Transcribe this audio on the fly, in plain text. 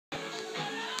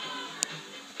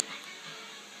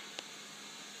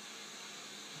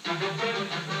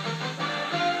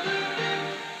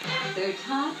They're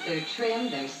taut, they're trim,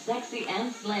 they're sexy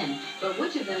and slim. But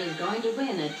which of them is going to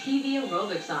win a TV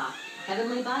aerobics off?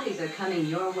 Heavenly Bodies are coming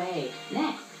your way.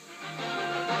 Next.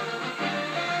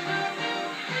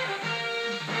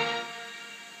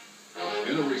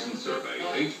 In a recent survey,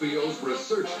 HBO's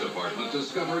research department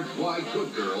discovered why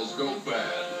good girls go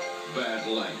bad. Bad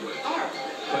language,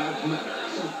 bad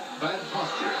manners, bad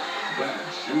posture,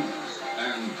 bad shoes,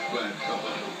 and bad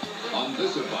company. On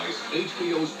this advice,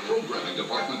 HBO's programming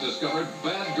department discovered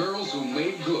bad girls who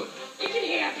made good. It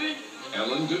can happen.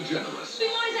 Ellen DeGeneres.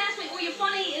 People always ask me, were you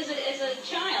funny as a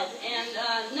child?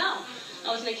 And, no.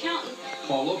 I was an accountant.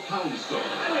 Paula Poundstone.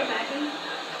 I would imagine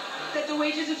that the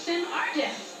wages of sin are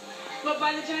death. But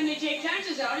by the time they take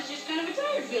taxes out, it's just kind of a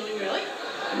tired feeling, really.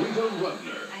 Rita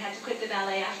Rudner. I had to quit the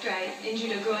ballet after I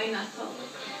injured a groin muscle.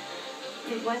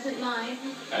 It wasn't mine.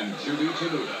 And Judy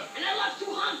Tenuta. And I love to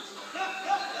hunt.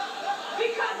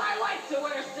 Because I like to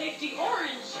wear safety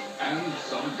orange. And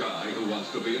some guy who wants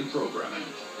to be in programming.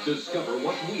 Discover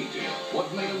what we did.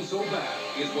 What made him so bad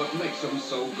is what makes him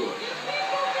so good.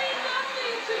 People mean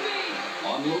nothing to me.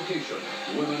 On location,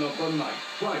 Women of the Night,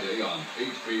 Friday on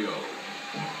HBO.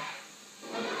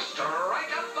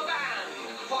 Strike up the band!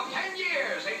 For 10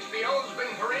 years, HBO's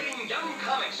been parading young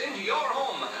comics into your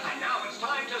home. And now it's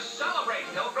time to celebrate,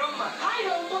 Pilgrim. I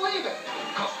don't believe it.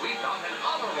 Because we've got an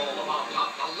honor roll of our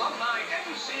top alumni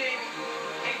emceeing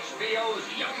HBO's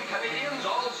Young Comedians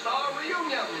All-Star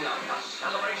Reunion. The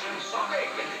celebration so big,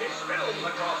 it's filled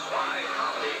across 5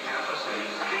 comedy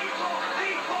campuses. People!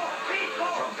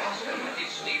 From Boston,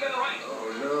 it's Stephen Wright. Oh,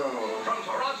 no. From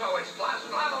Toronto, it's Glass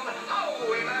Clown,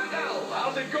 Howie Mandel.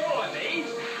 How's it going, Nate?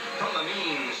 From the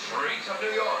mean streets of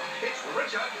New York, it's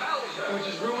Richard Belzer. Which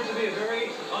is rumored to be a very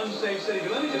unsafe city.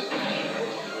 But let me just...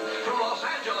 From Los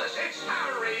Angeles, it's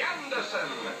Harry Anderson.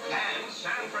 And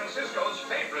San Francisco's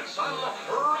favorite son,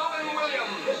 Robin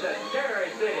Williams. It's a scary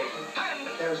city. And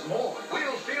There's more.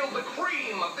 we'll feel the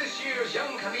cream of this year's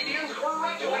Young Comedians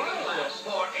graduating class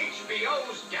for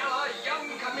HBO's Gala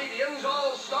Young Comedians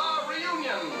All-Star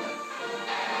Reunion.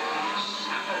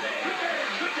 Saturday.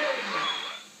 Good day.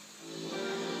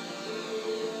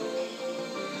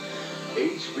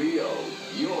 HBO,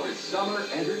 your summer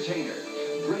entertainer,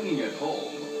 bringing it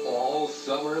home all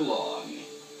summer long.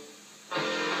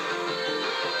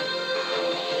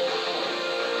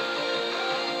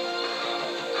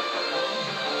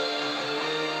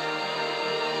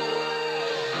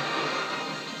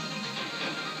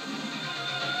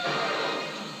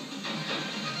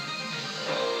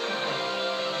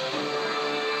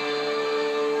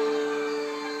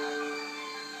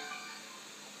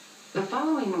 The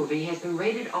following movie has been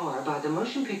rated R by the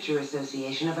Motion Picture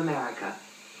Association of America.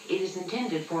 It is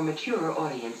intended for mature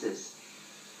audiences.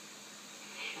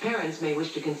 Parents may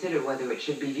wish to consider whether it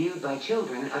should be viewed by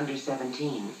children under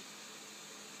 17.